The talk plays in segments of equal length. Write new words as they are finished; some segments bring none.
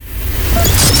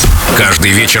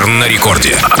Каждый вечер на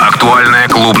рекорде. Актуальная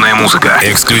клубная музыка.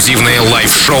 Эксклюзивные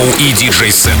лайв-шоу и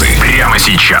диджей-сеты. Прямо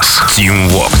сейчас. Team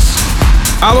Vox.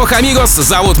 Алло, амигос,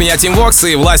 зовут меня Тим Вокс,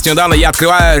 и властью данной я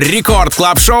открываю Рекорд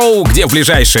Клаб Шоу, где в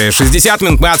ближайшие 60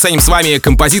 минут мы оценим с вами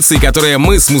композиции, которые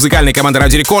мы с музыкальной командой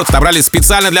Радио Рекорд отобрали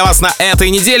специально для вас на этой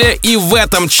неделе. И в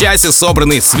этом часе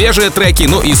собраны свежие треки,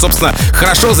 ну и, собственно,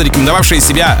 хорошо зарекомендовавшие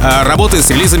себя работы с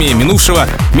релизами минувшего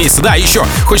месяца. Да, еще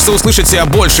хочется услышать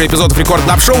больше эпизодов Рекорд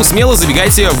Клаб Шоу, смело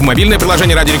забегайте в мобильное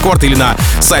приложение Радио Рекорд или на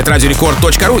сайт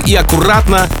radiorecord.ru и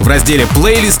аккуратно в разделе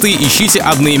 «Плейлисты» ищите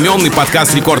одноименный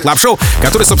подкаст Рекорд Клаб Шоу,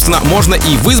 который, собственно, можно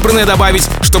и в избранное добавить,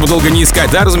 чтобы долго не искать,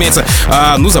 да, разумеется.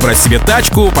 Забрать себе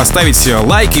тачку, поставить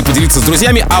лайк и поделиться с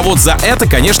друзьями. А вот за это,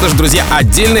 конечно же, друзья,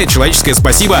 отдельное человеческое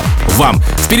спасибо вам.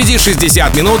 Впереди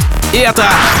 60 минут, и это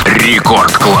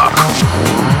Рекорд Клаб.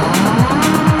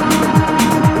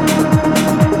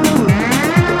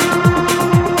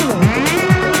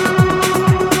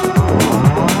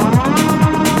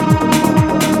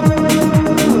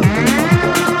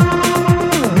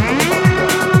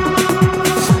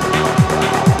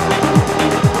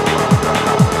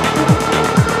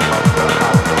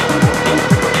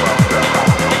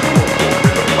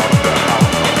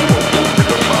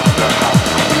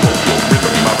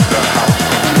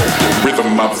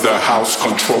 House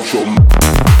controls your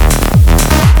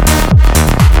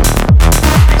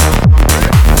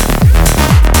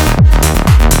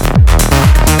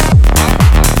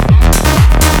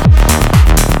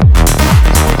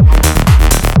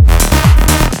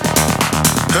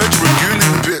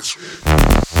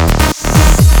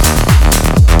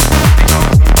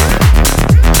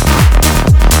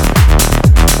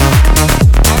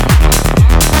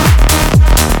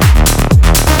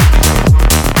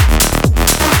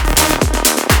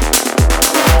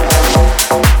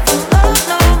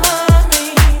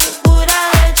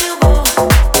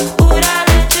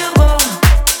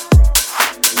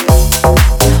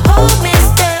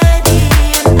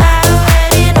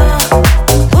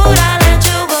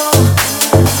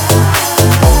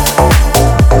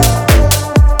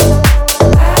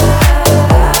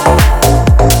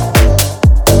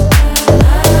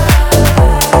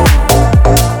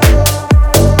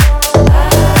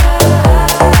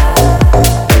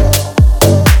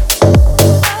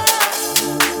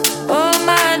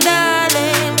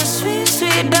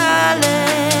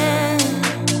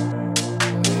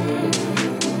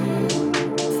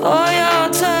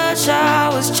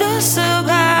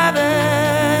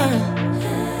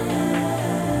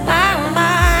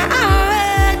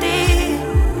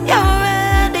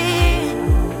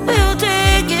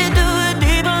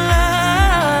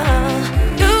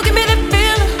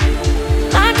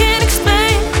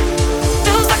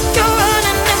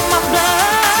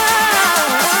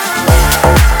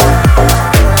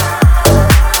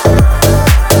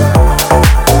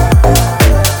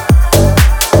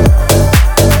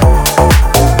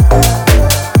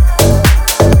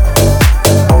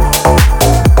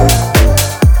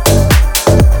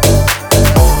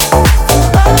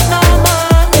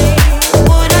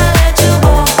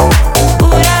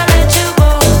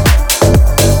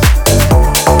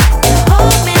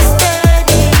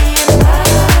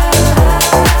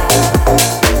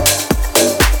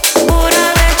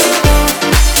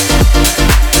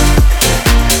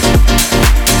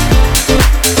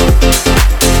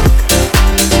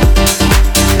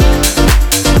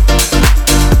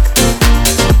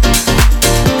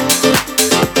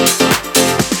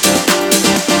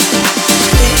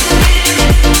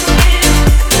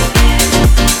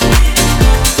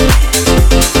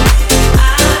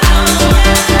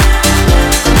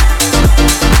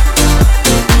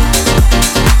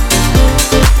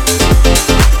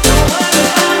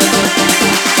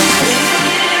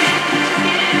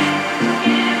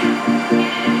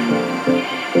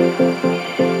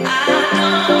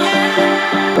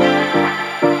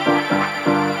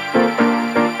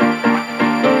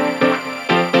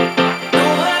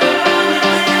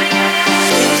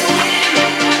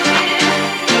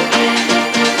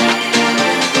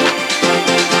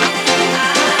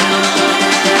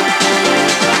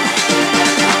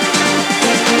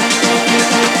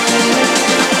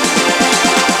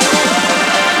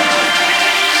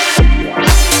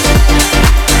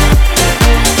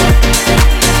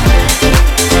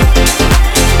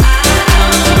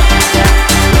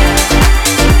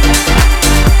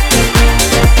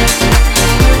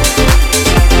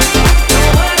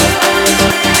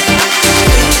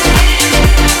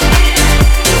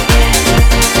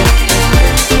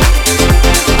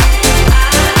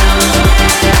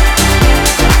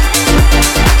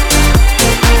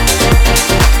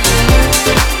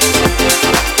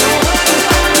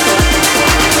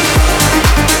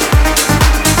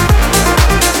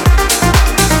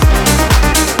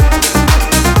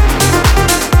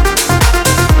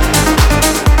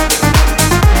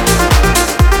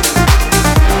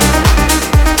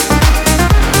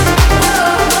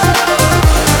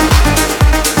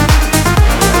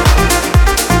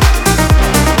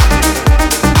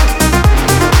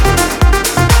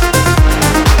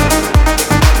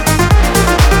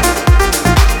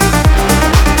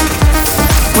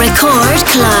Record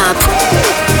Club.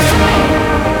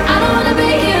 I don't wanna be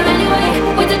here anyway,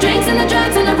 with the drinks and the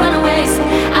drugs and the runaways.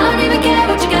 I don't even care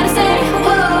what you gotta say.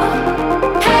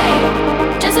 Whoa,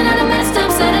 hey, just another messed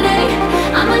up Saturday.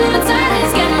 I'm a little tired and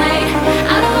it's getting late.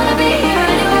 I don't wanna be here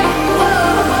anyway.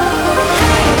 Whoa,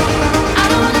 hey, I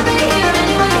don't wanna be here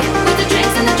anyway, with the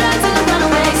drinks and the drugs and the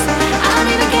runaways. I don't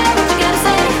even care what you gotta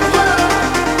say. Whoa,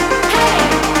 hey,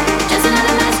 just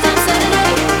another messed up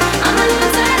Saturday. I'm a little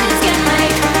tired and it's getting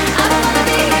late. I don't wanna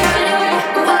be here anyway.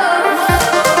 Whoa.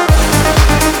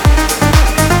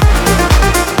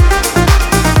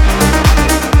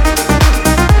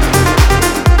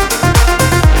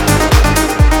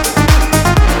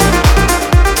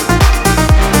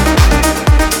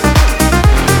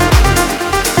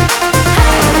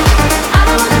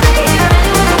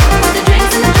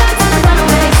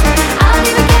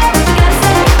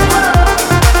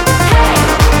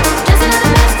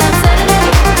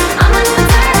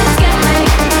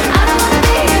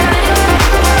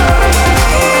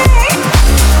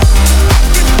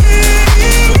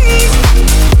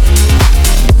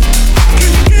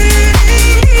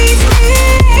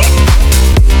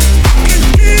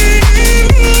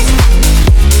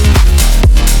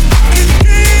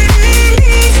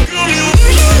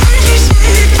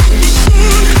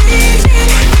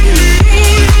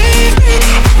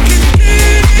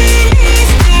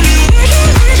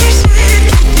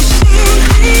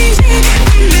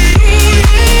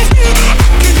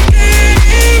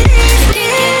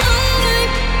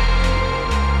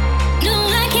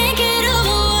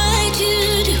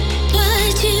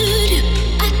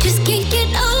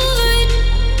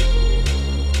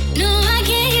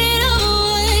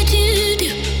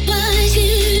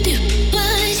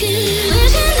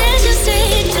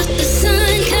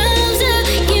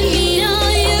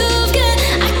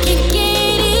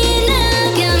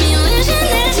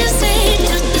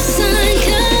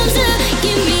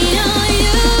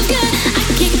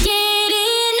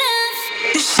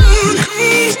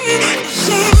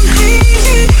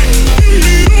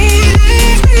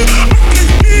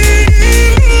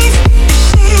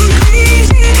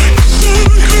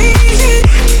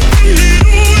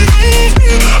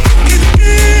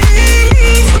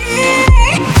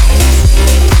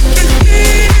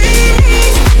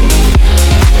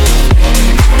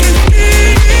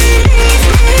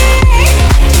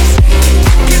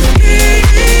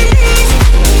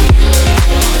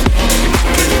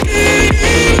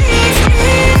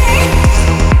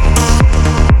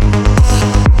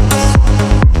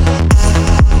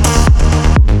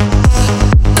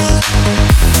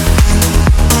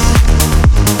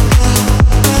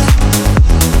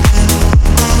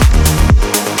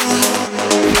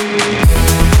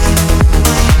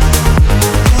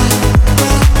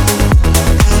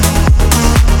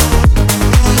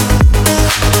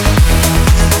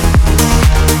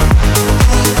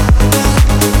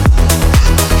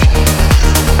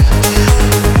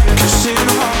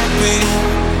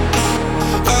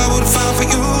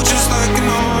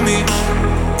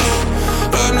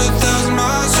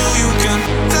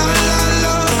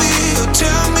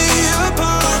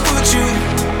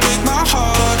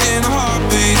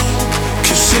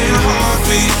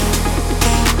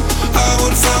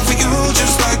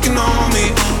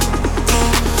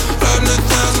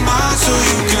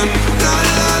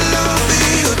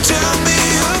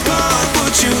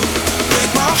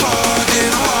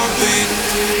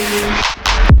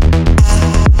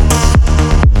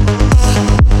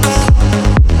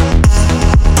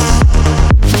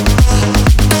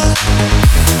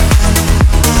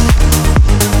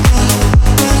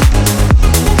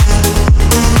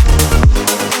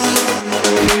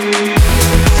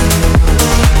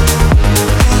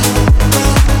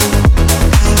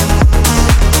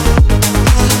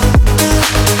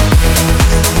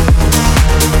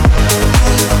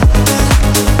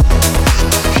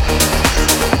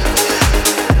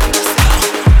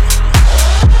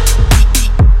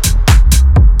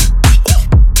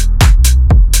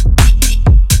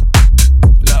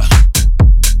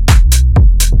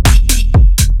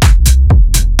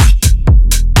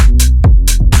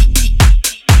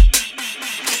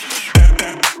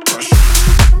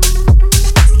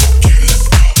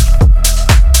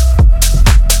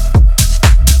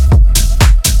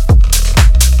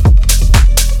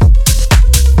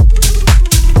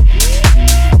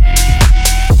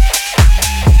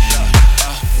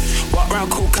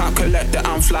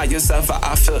 Selva,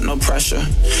 I felt no pressure.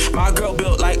 My girl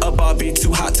built like a Barbie,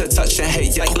 too hot to touch and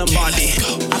hate like Lombardi.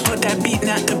 I put that beat,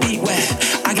 not the beat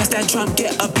wet. I guess that drum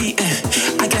get a beatin'.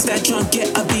 I guess that drum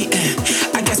get a beatin'.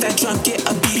 I guess that drum get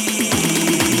a beat.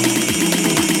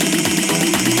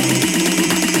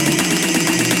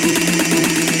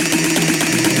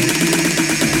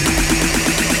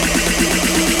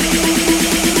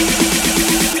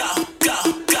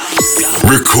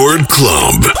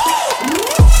 Club.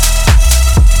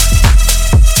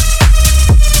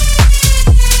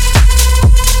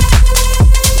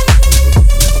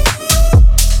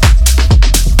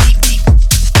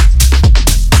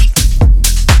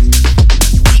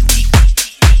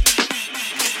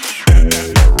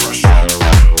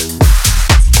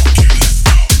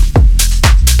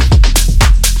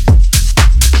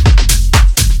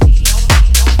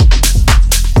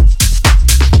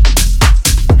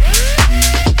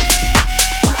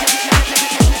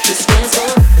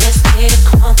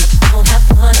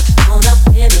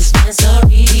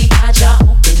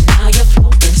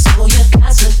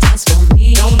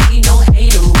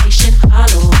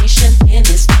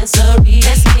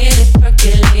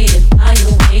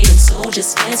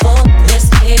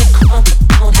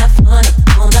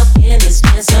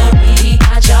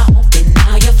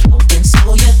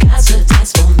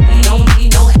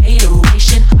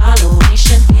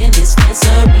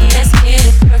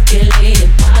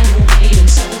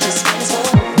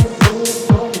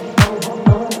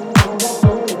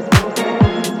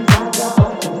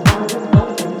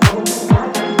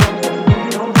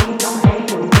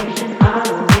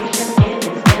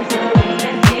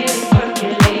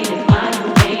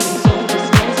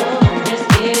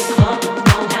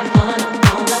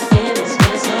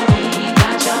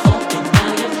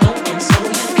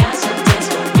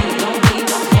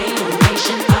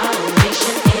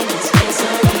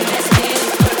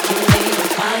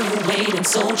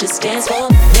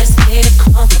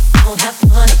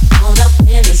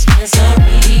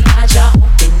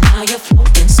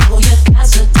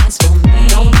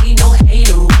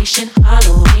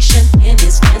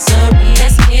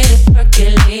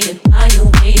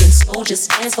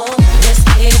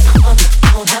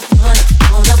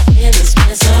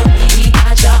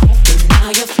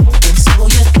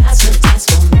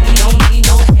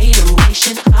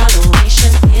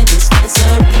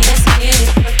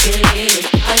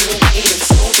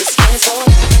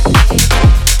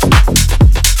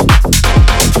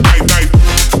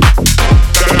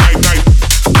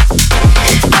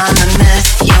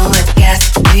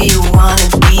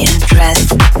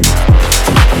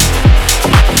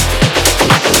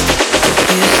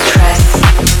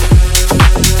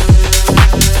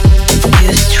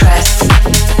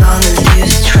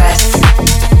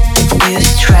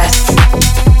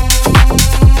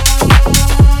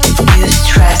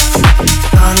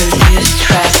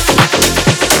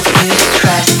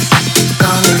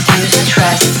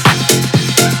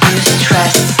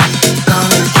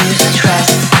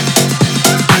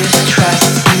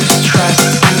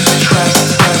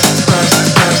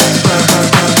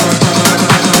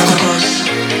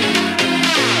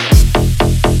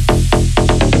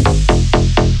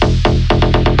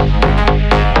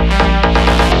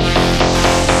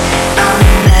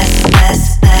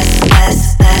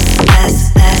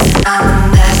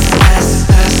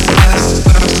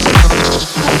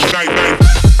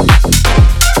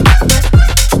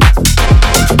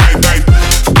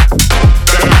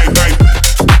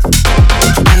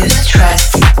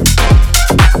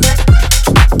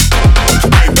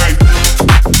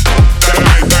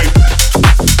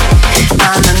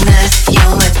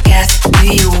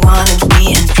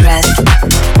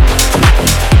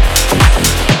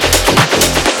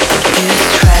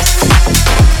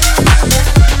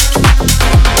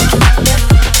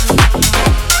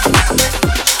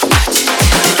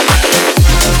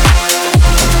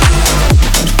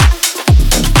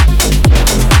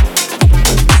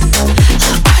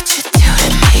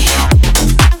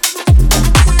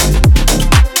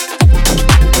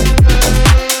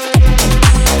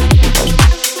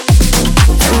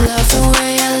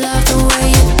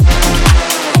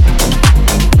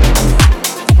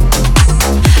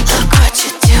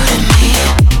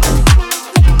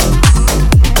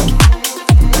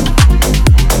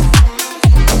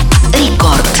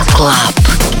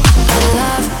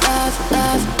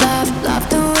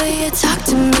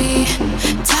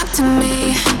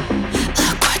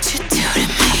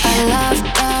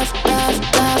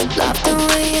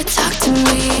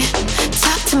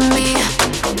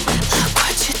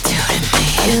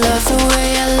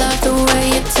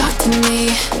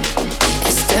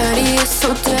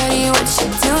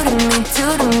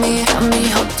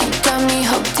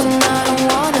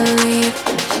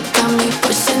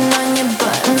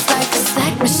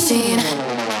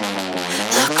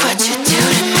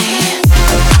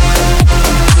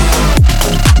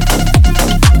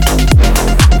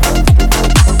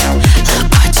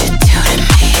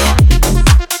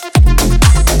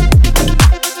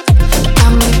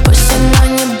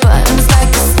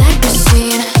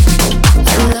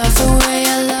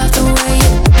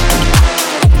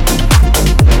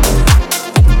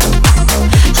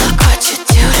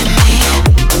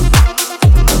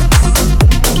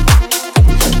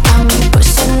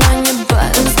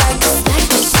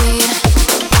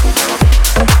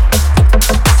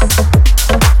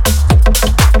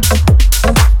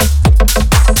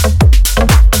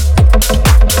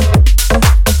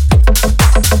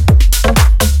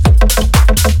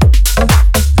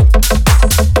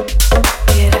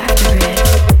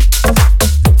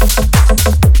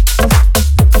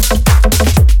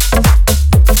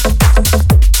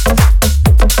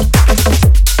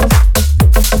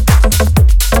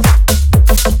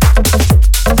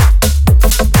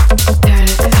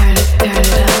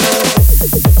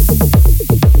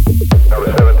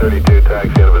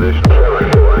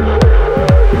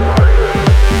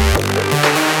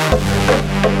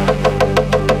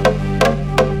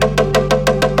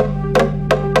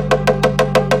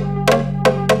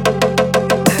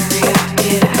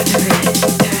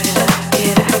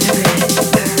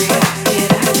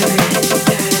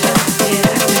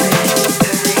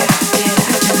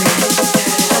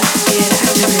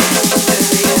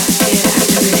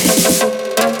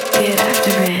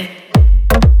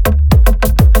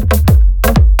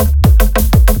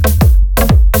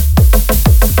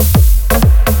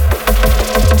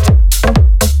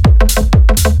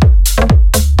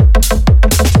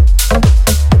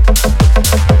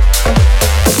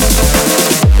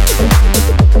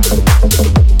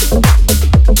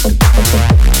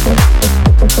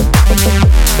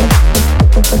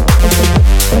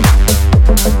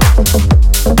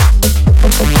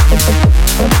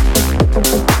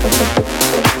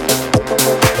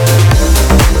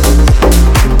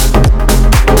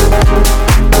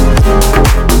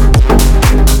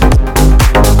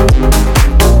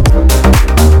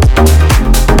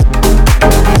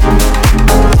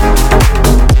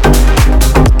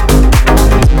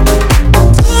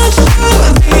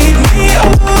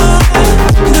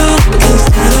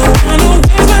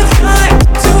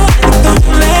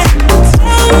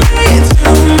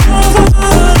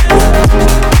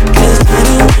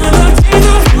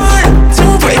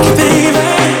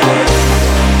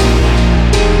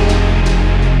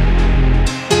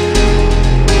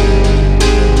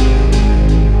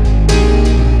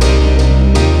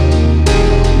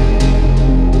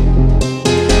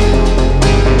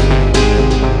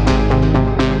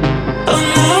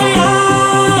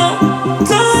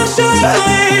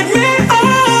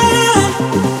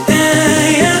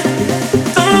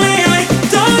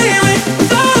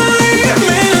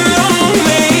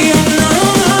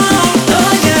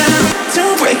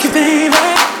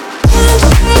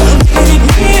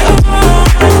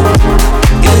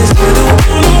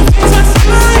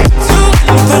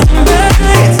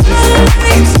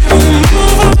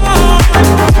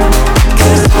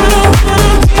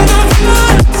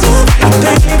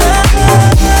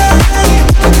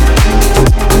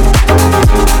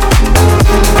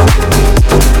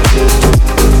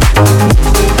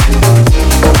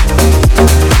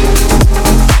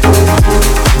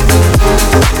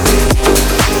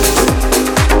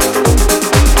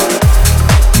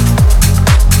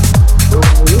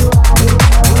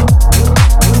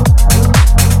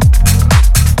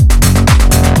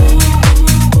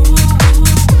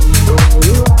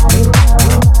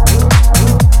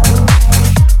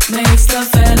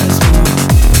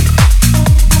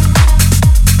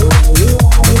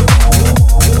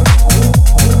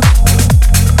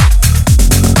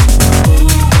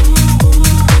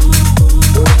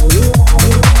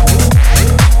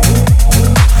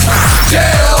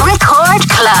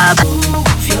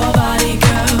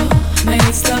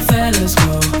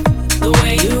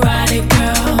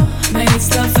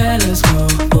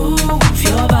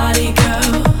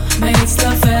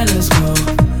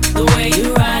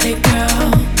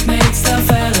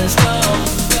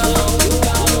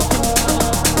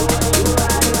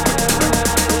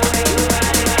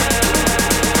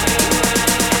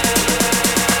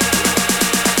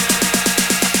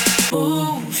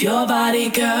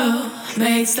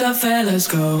 makes the fellas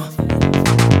go.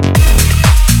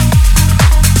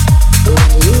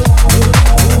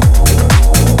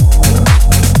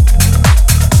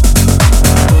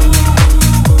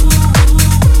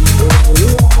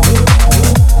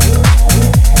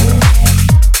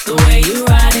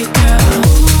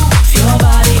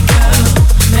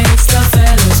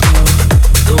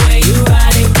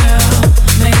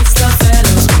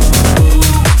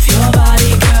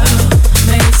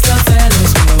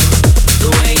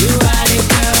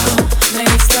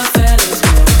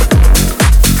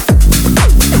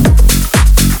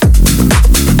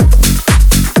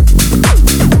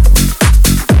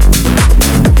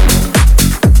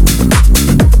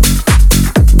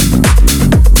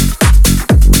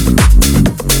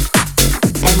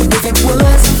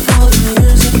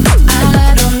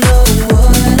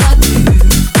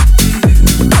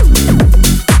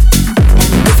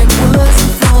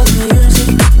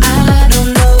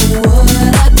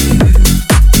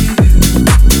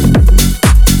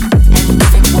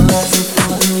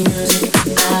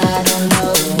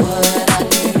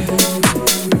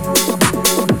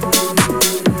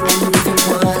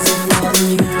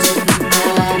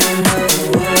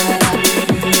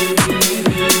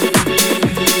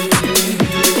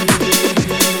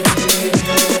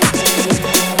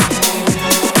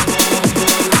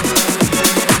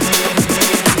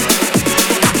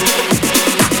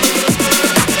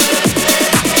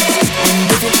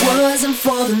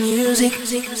 for the music.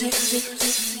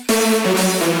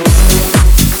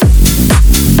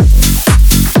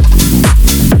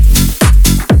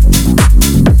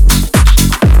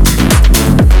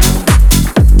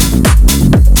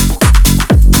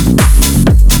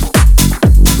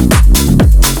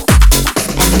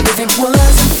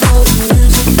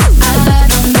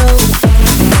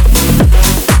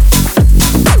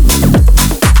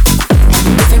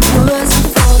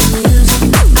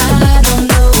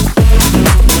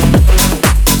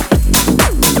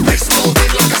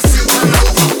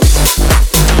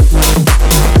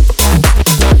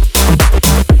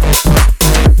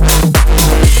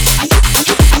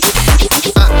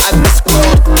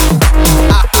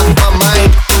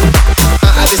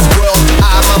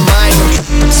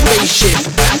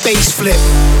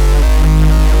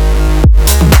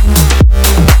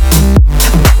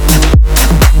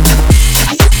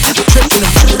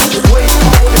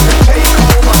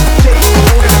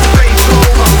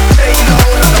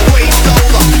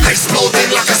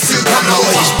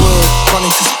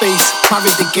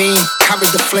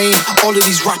 All of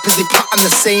these rappers, they pattern the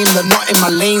same. They're not in my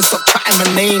lane, stop chatting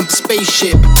my name.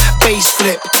 Spaceship, bass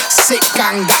flip, sick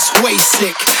gang, that's way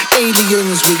sick.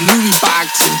 Aliens with Louis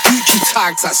bags and Gucci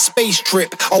tags, that's space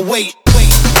trip. Oh wait,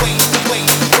 wait, wait, wait,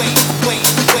 wait, wait, wait,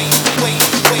 wait, wait,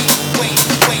 wait, wait,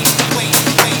 wait,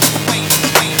 wait, wait,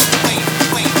 wait, wait,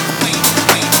 wait, wait,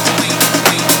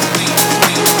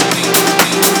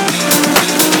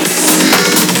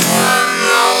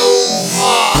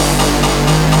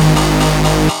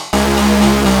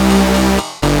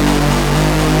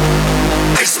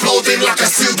 exploding like a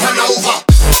supernova.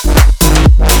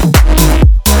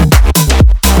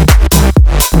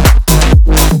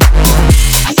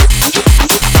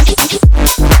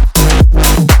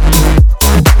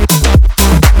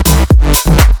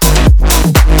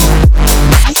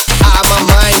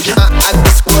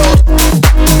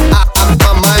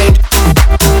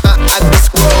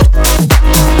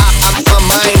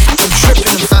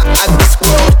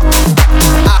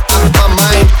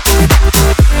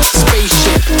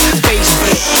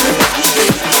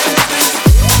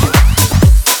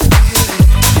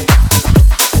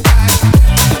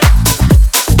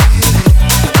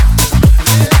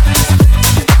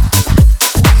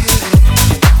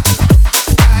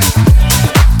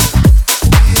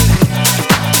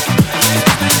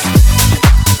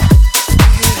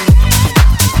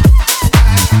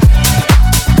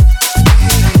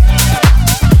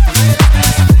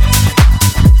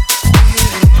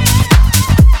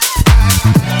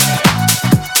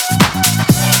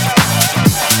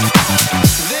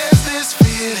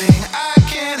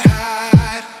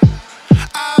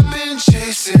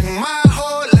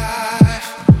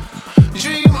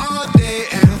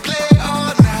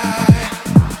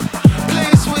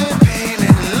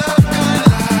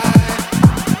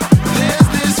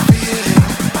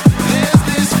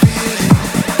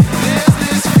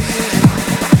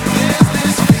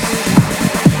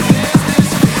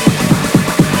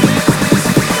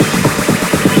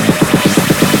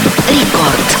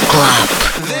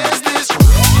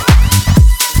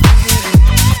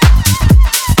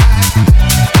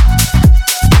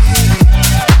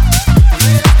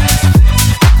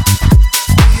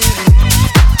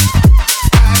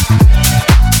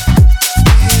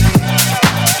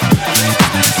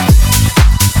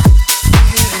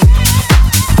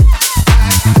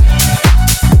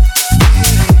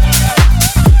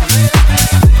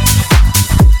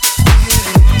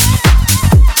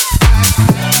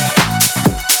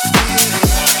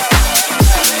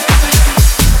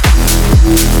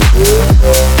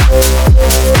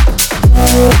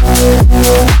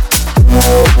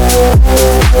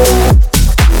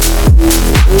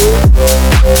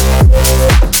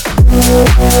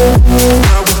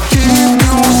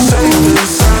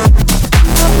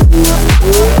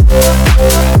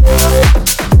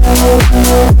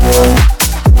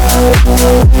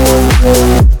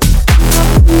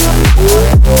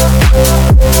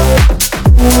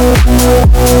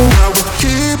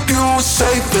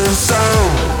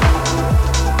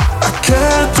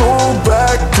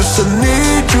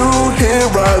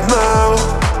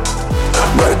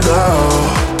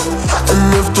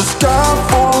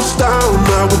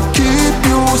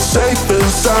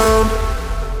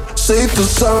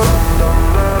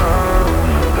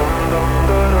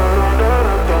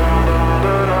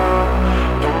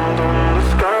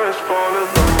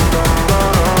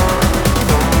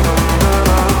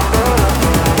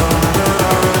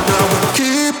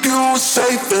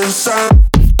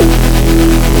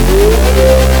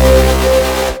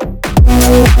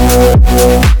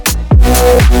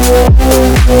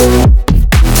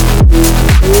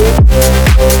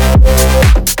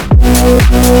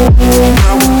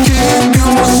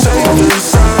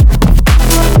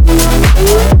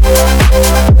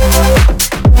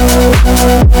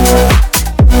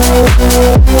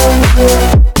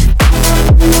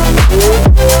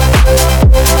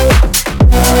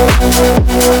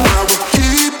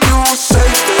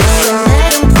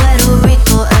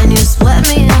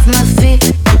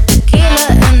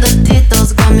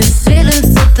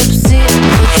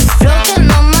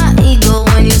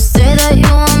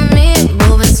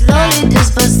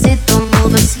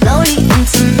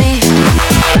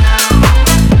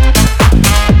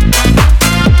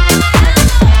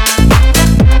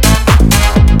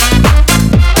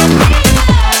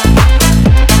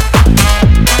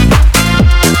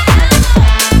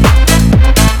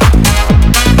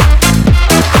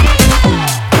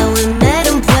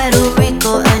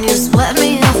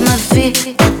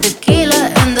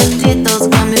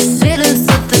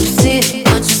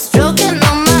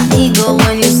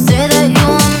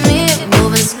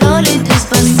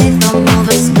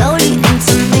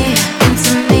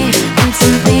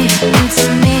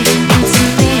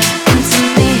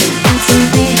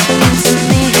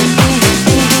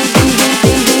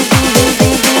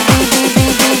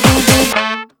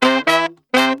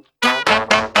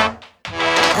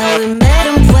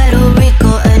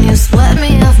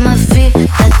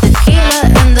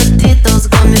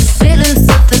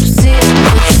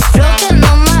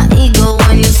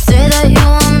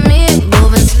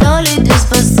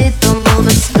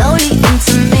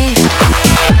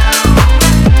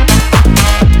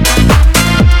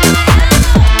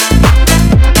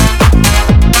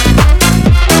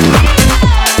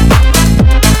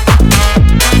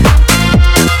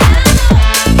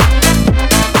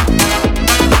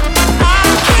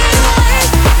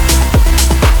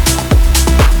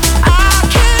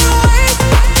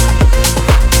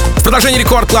 Продолжение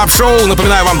Рекорд Клаб Шоу.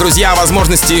 Напоминаю вам, друзья, о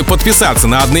возможности подписаться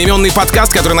на одноименный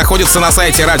подкаст, который находится на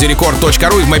сайте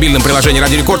radiorecord.ru и в мобильном приложении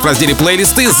Радио Рекорд в разделе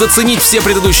плейлисты. Заценить все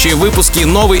предыдущие выпуски,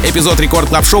 новый эпизод Рекорд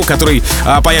Клаб Шоу, который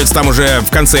появится там уже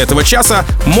в конце этого часа,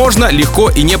 можно легко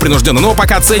и непринужденно. Но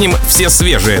пока ценим все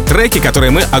свежие треки,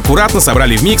 которые мы аккуратно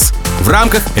собрали в микс в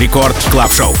рамках Рекорд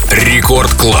Клаб Шоу.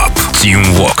 Рекорд Клаб. Team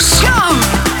Vox.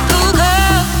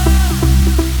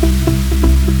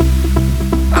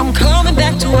 I'm coming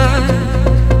back to work.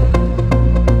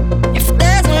 If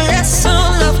there's a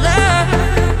lesson of love,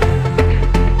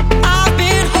 I've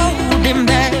been holding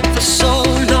back for so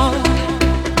long.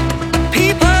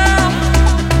 People,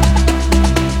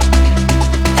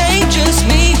 ain't just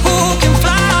me who can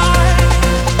fly.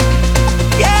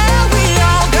 Yeah, we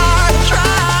all gotta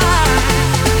try.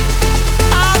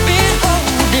 I've been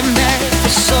holding back for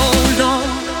so long.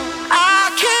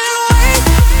 I can't wait.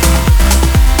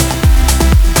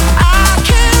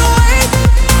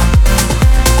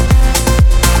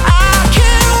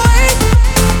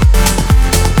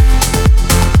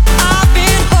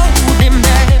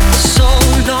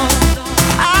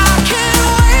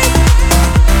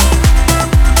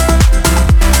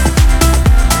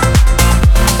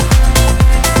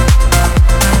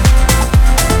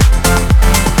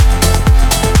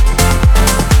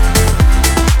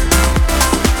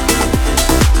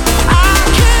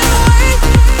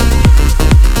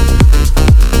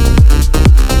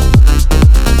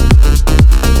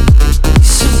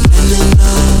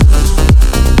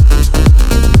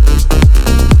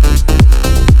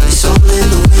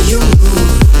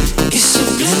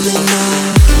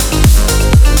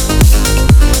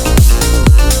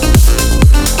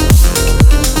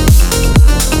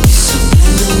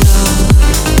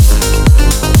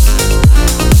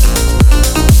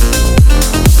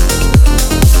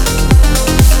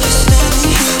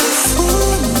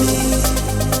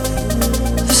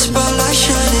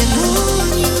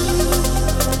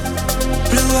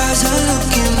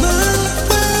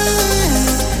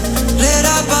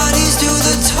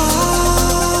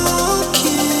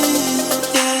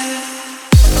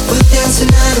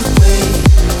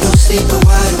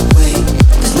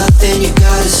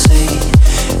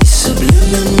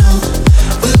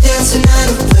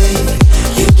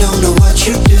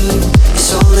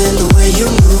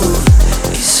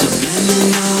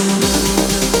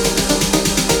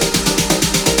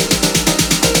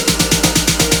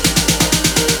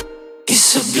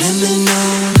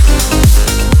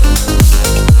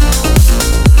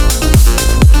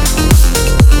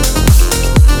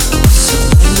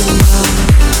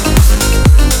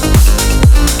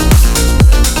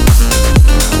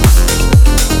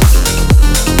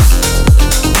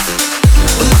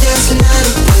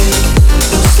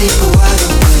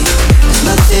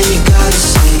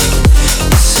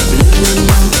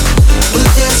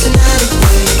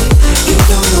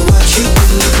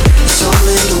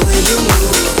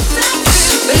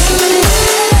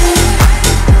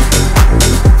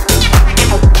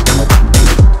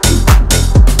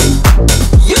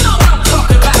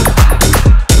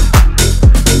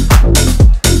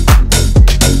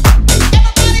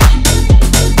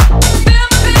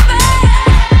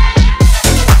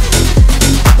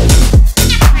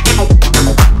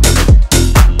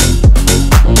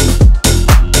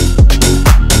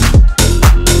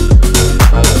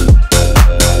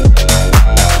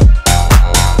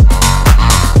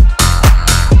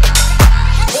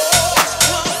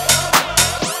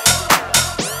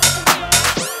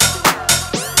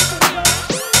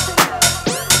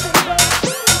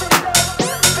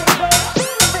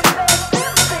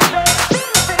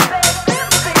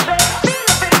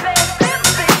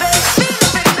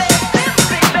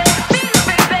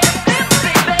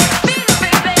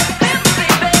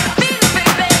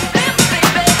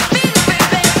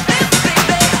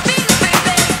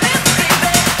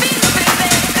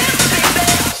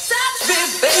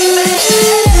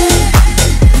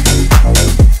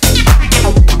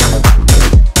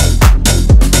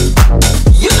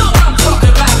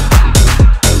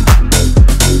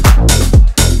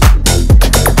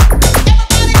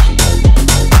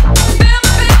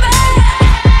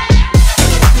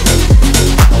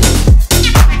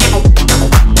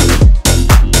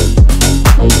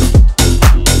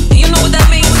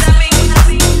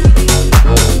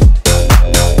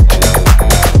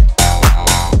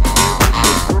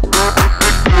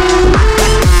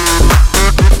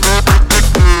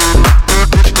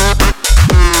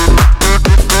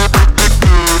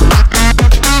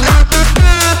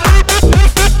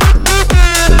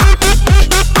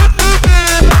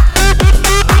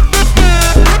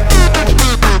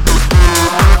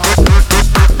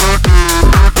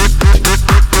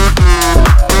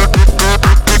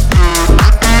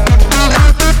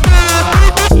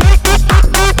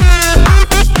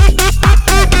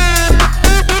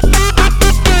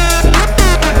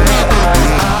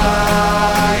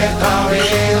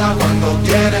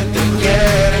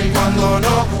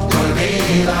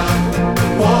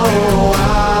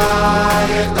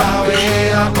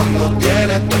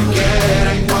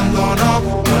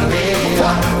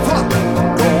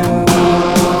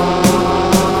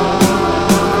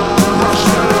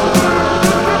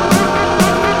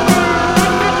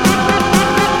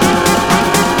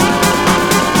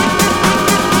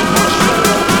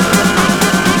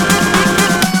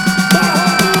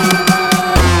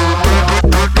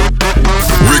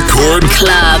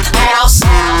 Record Club.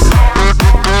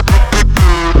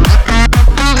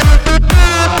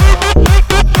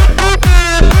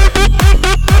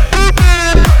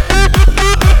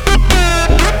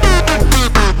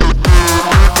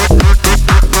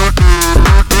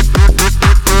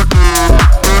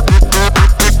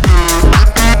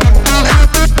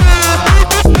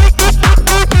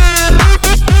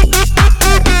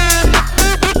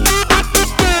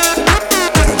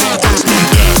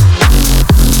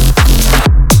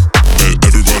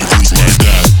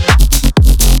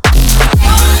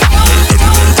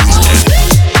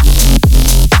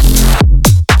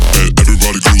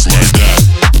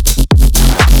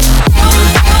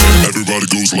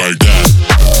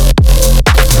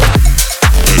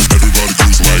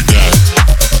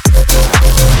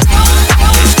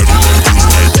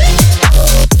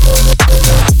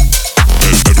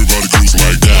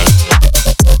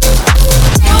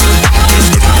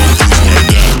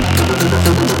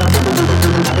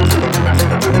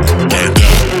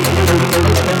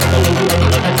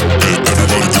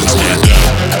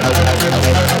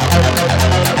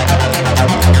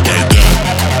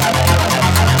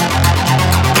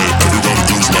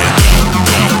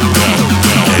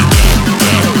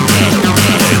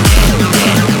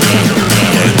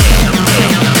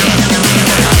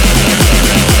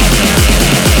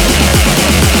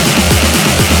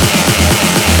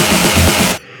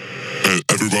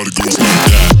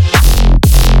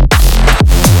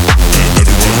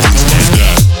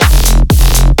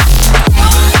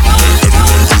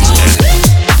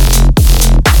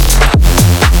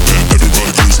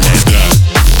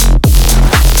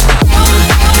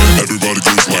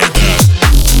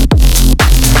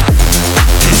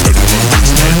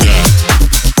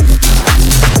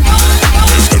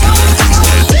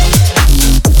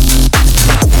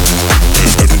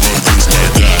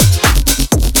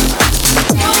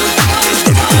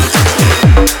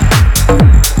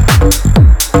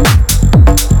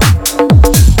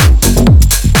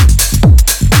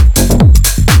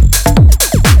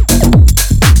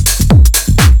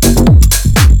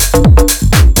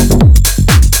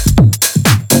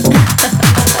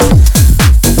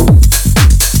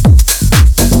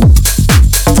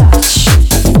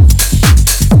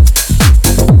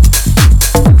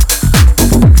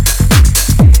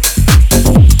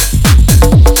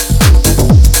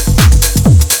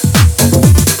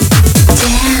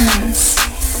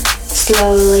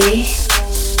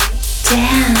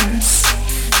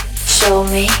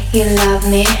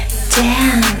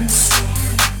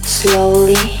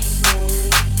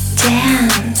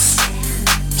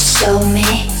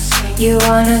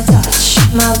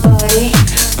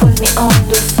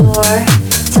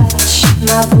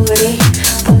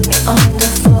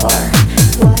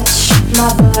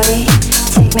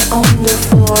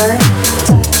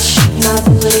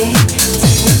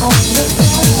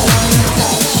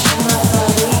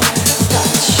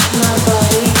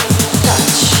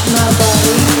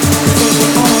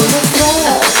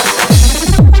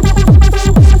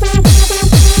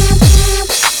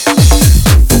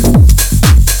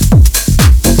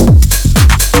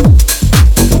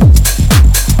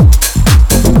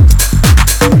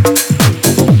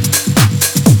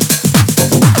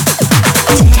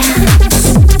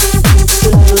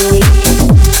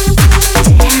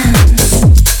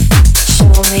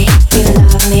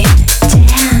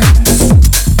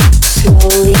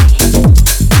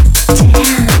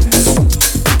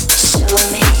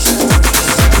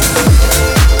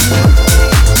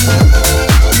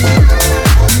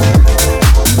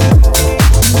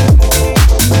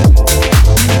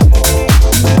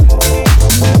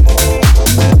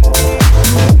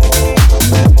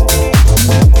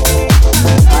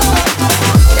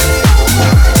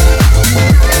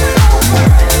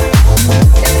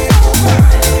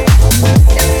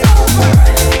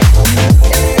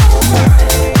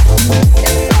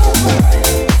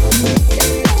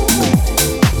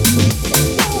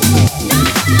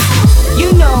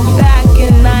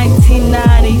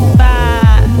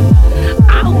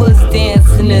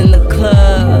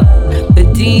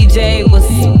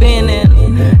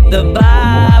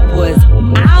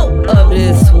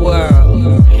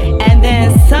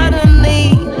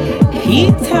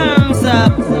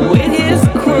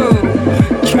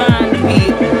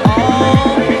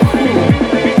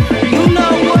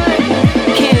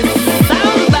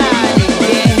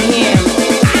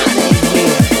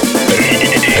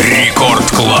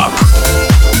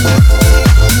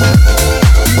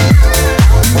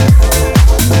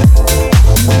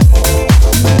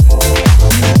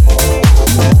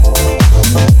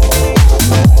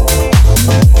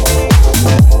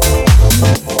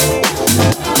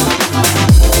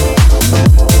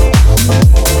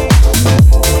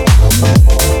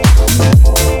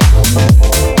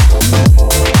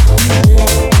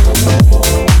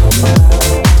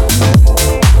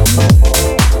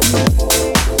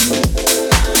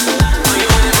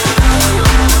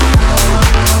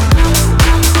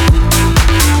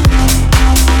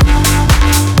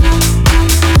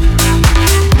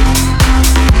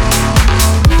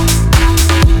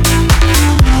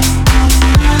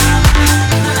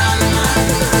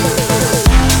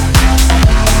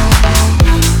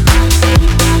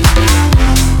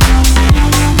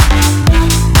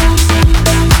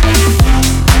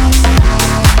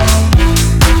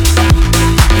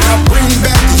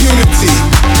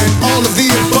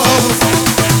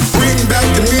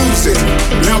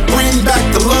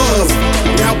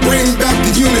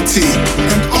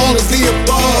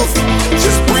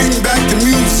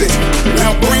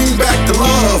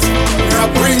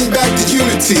 back to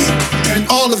unity and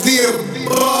all of the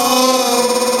above.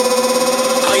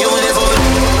 Are you in it for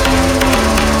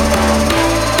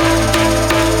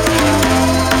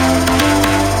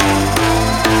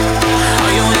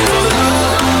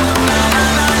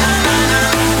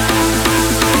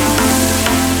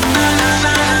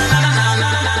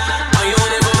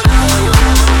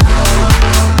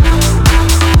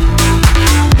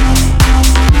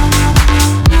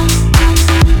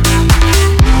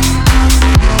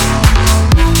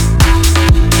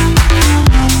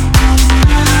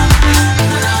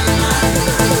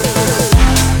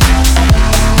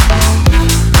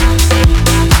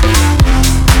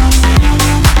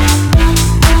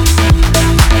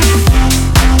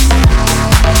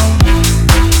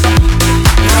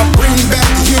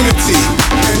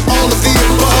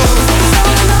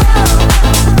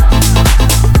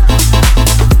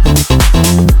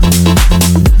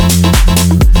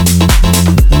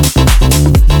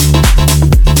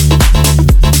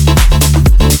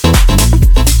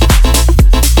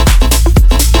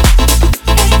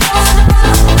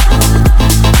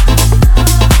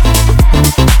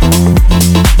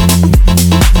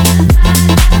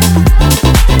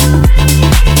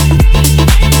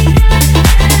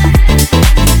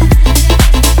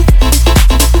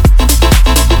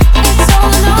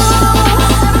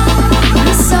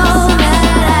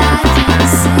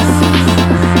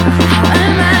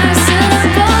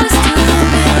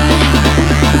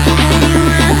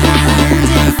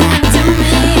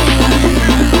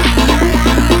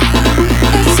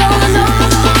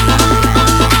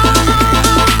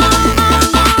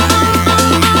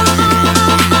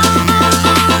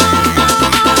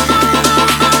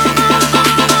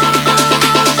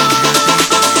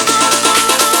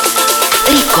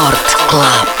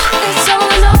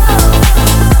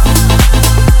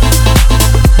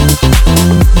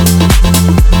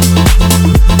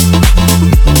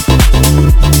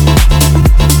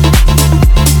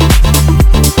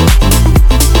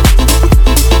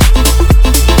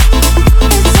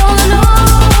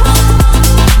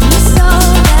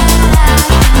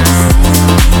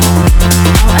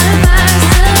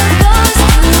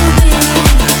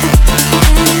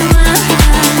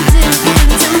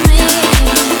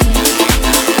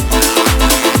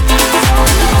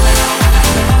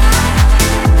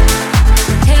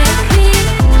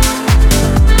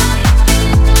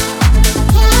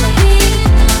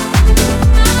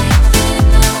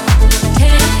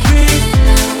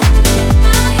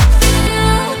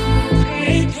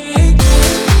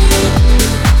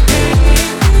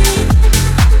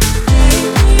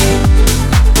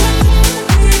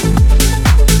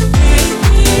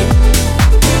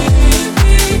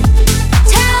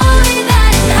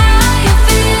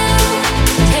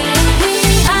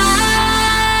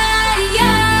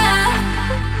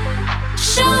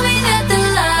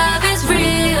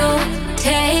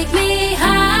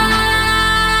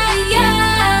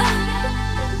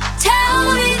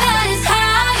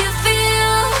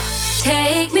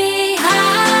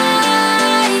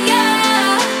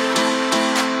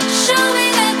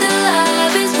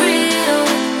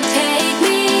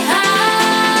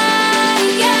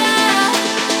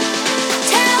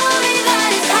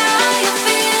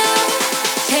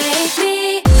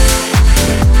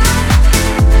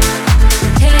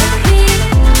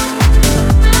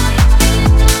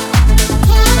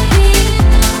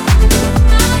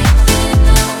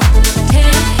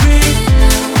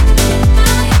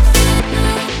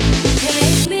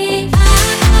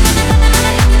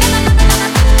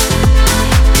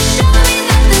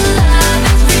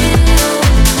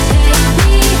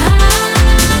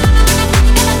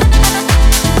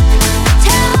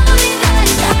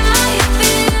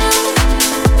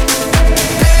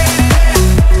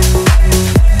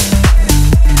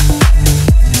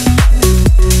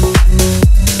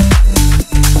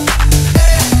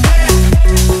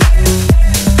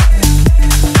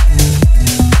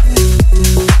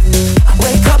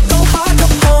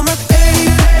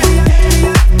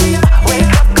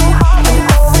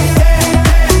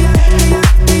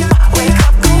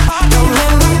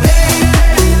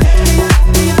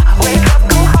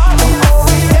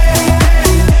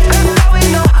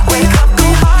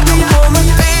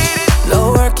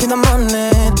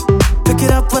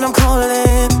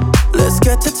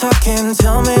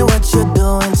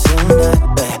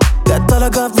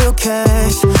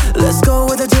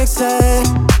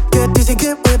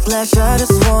flash, I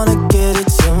just wanna get it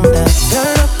tonight.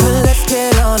 Turn up and let's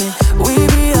get on it. We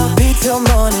be up beat till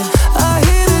morning. I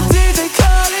hear the DJ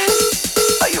calling.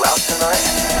 Are you out tonight?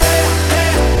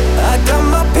 I got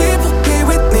my people here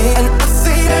with me, and I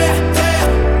see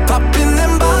that. Popping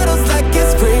them bottles like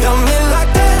it's free. I'm in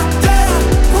like that.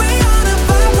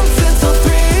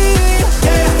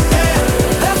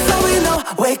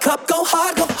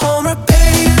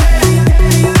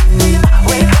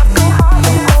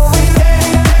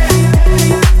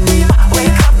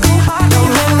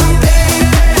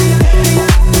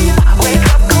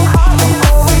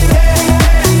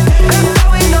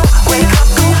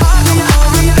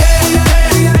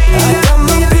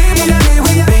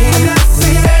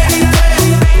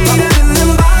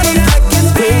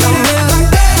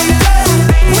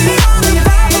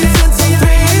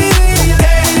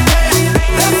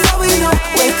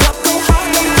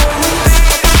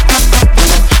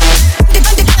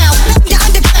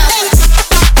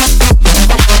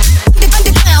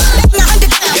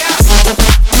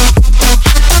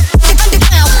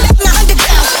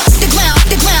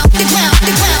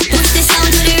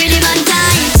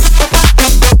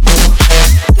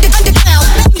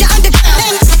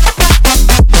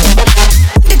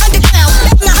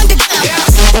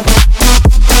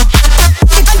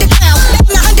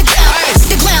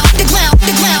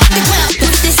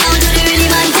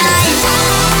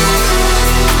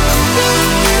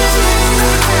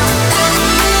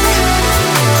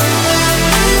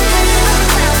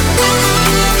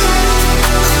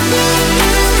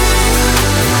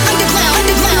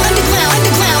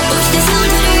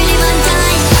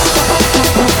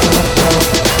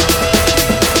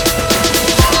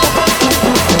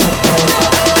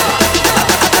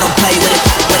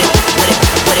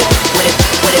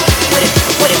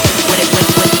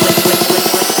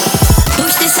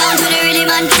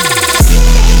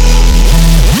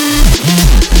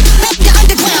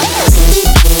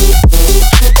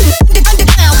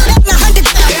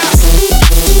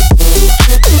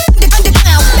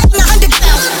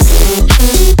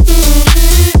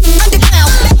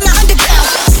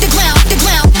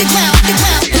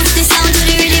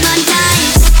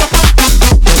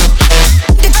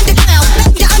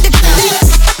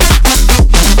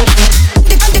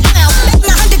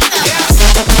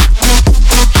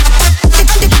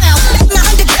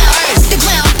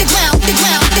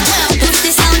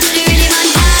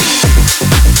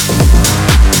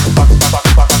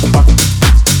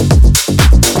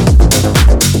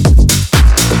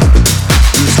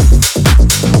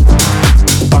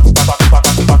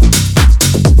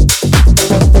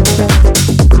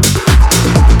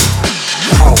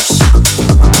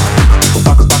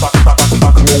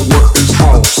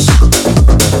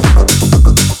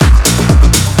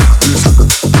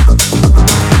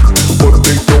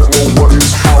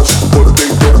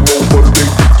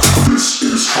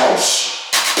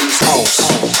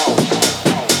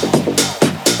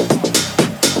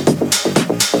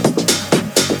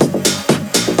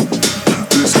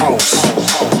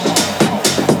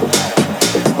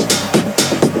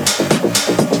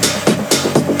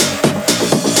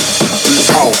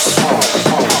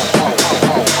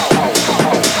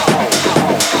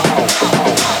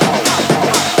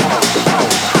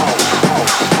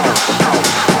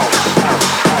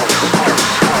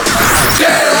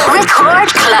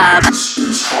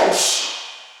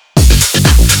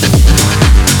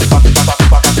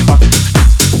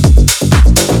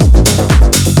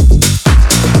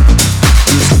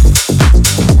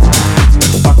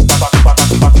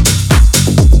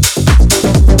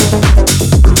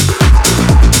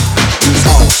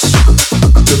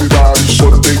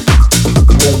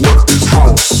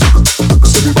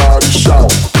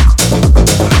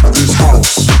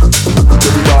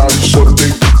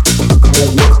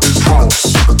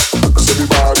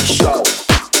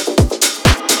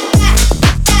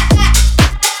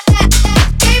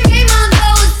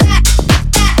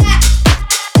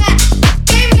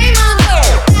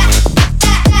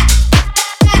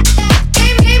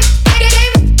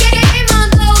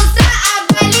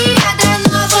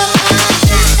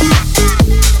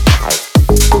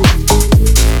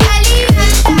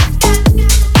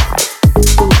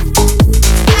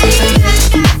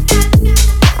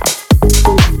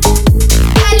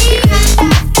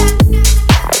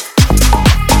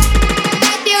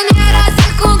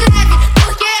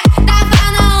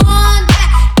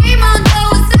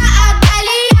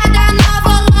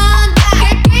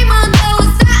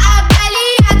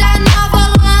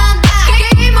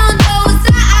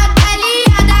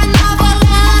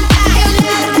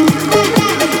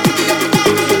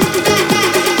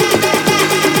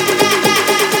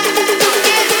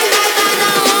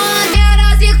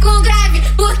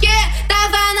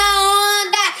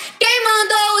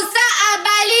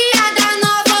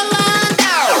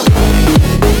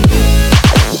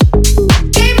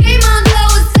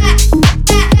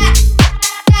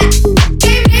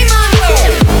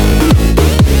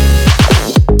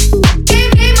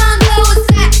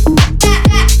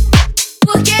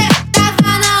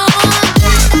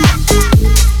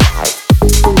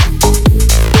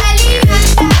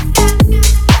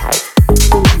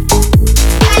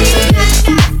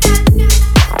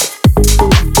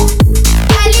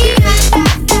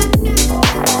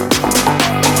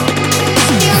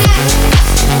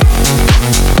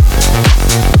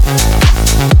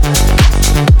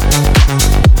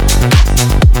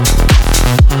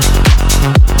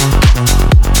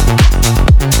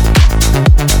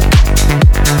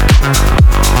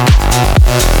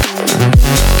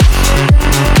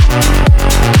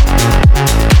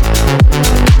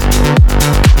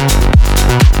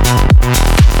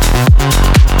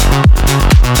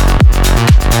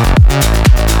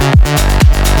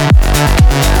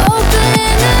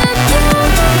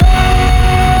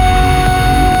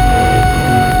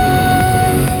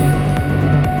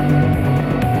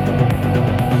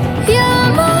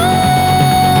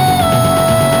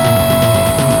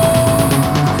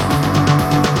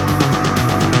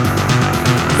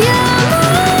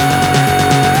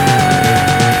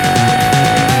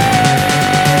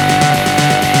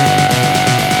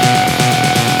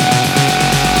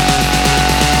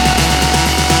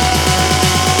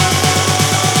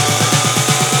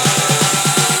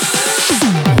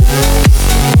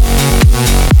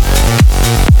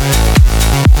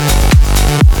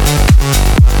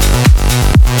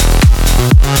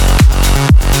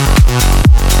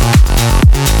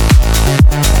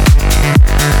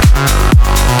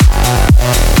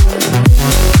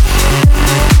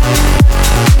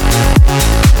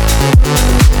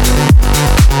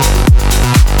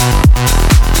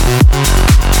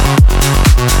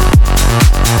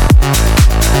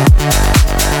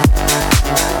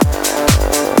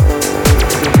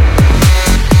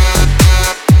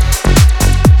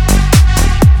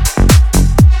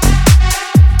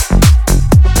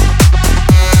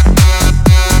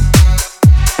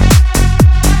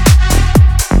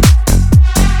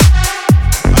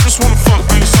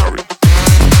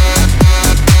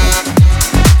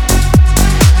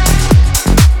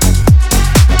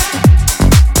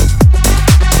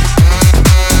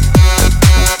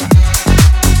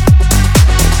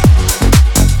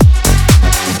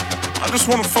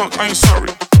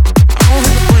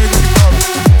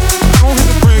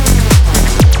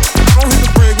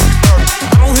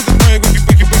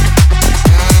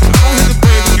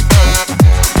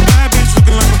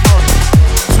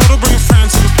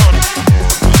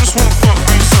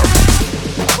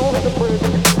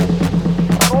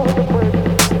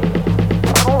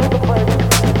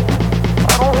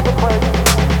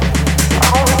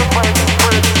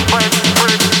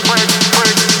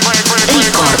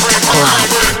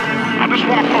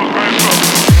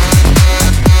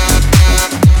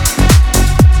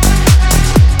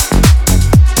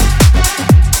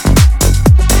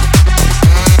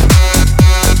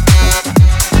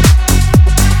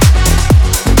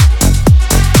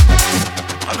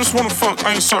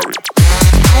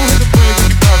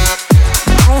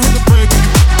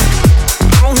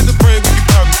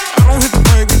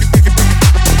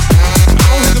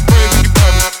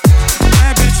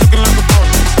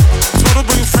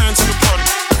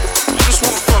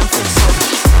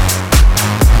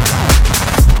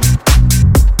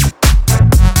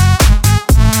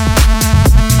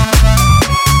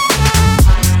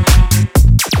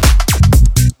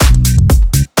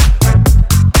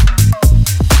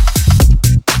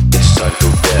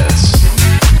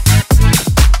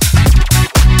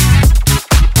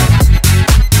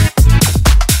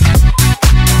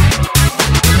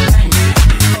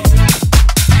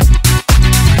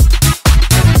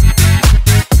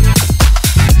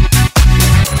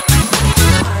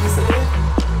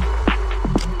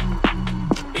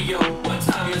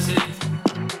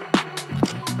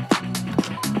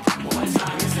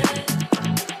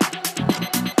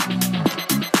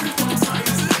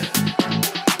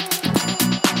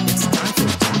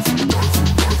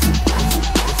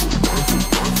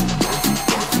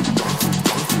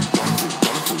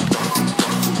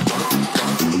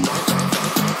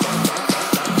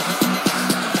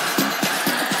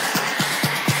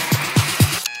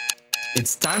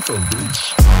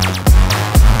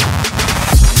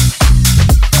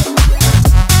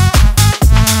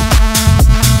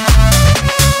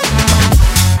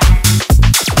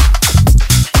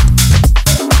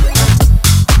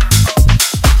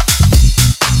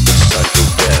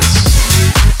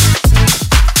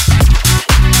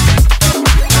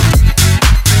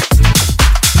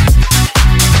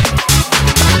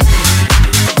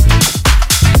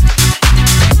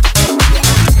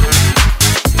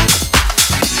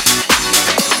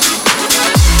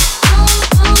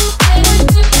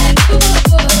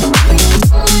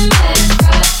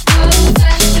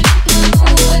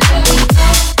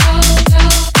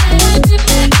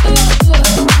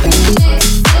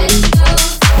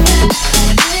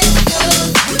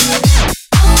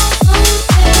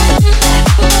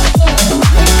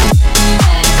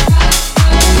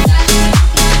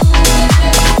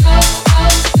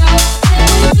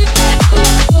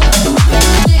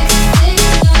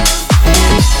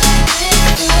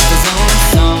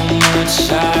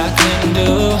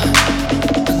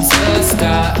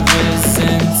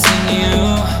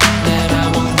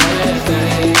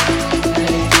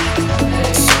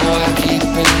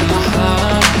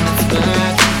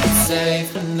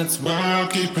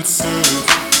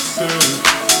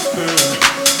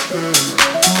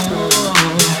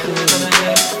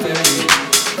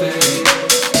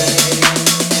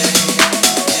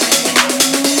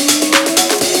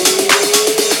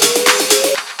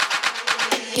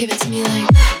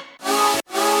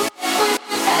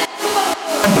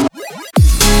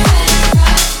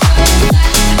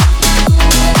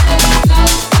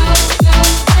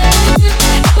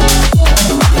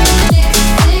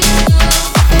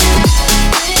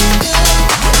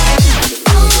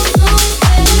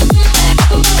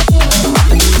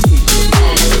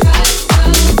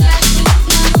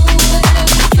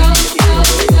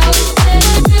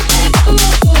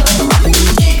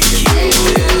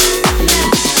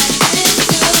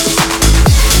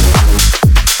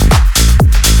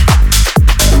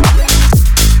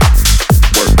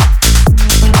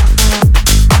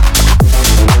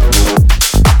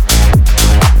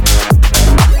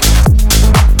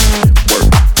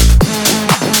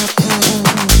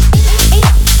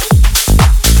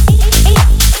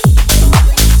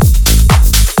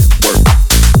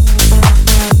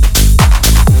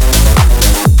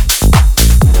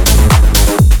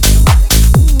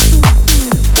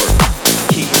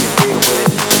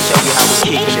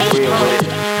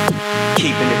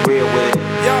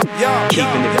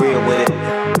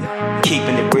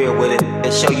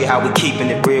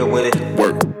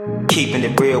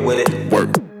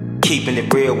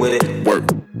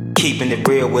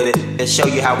 Show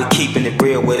you how we keeping it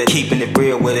real with it, keeping it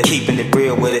real with it, keeping it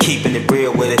real with it, keeping it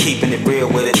real with it, keeping it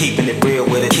real with it, keeping it real with it, keeping it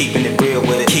real with it, keeping it real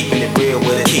with it, keeping it real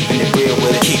with it, keeping it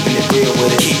real with it,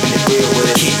 keeping it real with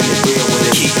it, keeping it real with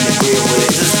it, keeping it real with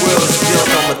it. This world is built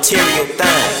on material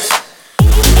things.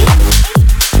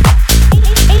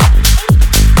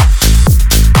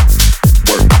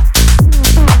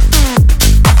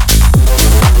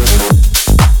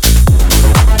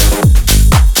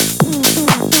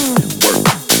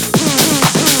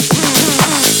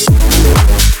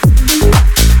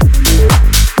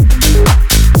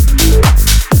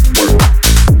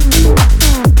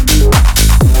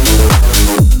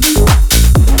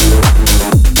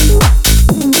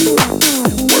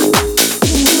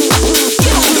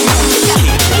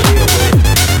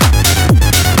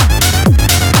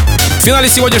 В финале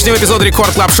сегодняшнего эпизода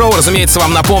Рекорд Клаб Шоу, разумеется,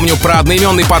 вам напомню про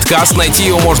одноименный подкаст. Найти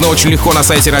его можно очень легко на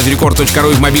сайте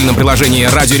radiorecord.ru и в мобильном приложении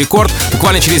Радио Рекорд.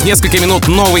 Буквально через несколько минут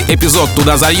новый эпизод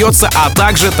туда зальется, а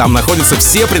также там находятся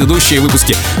все предыдущие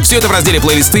выпуски. Все это в разделе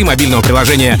плейлисты мобильного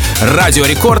приложения Радио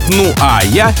Рекорд. Ну а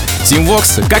я, Тим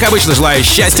Вокс, как обычно, желаю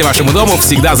счастья вашему дому,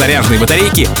 всегда заряженной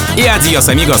батарейки. И адьос,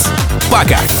 амигос.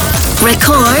 Пока.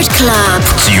 Record Club.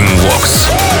 Тим Вокс.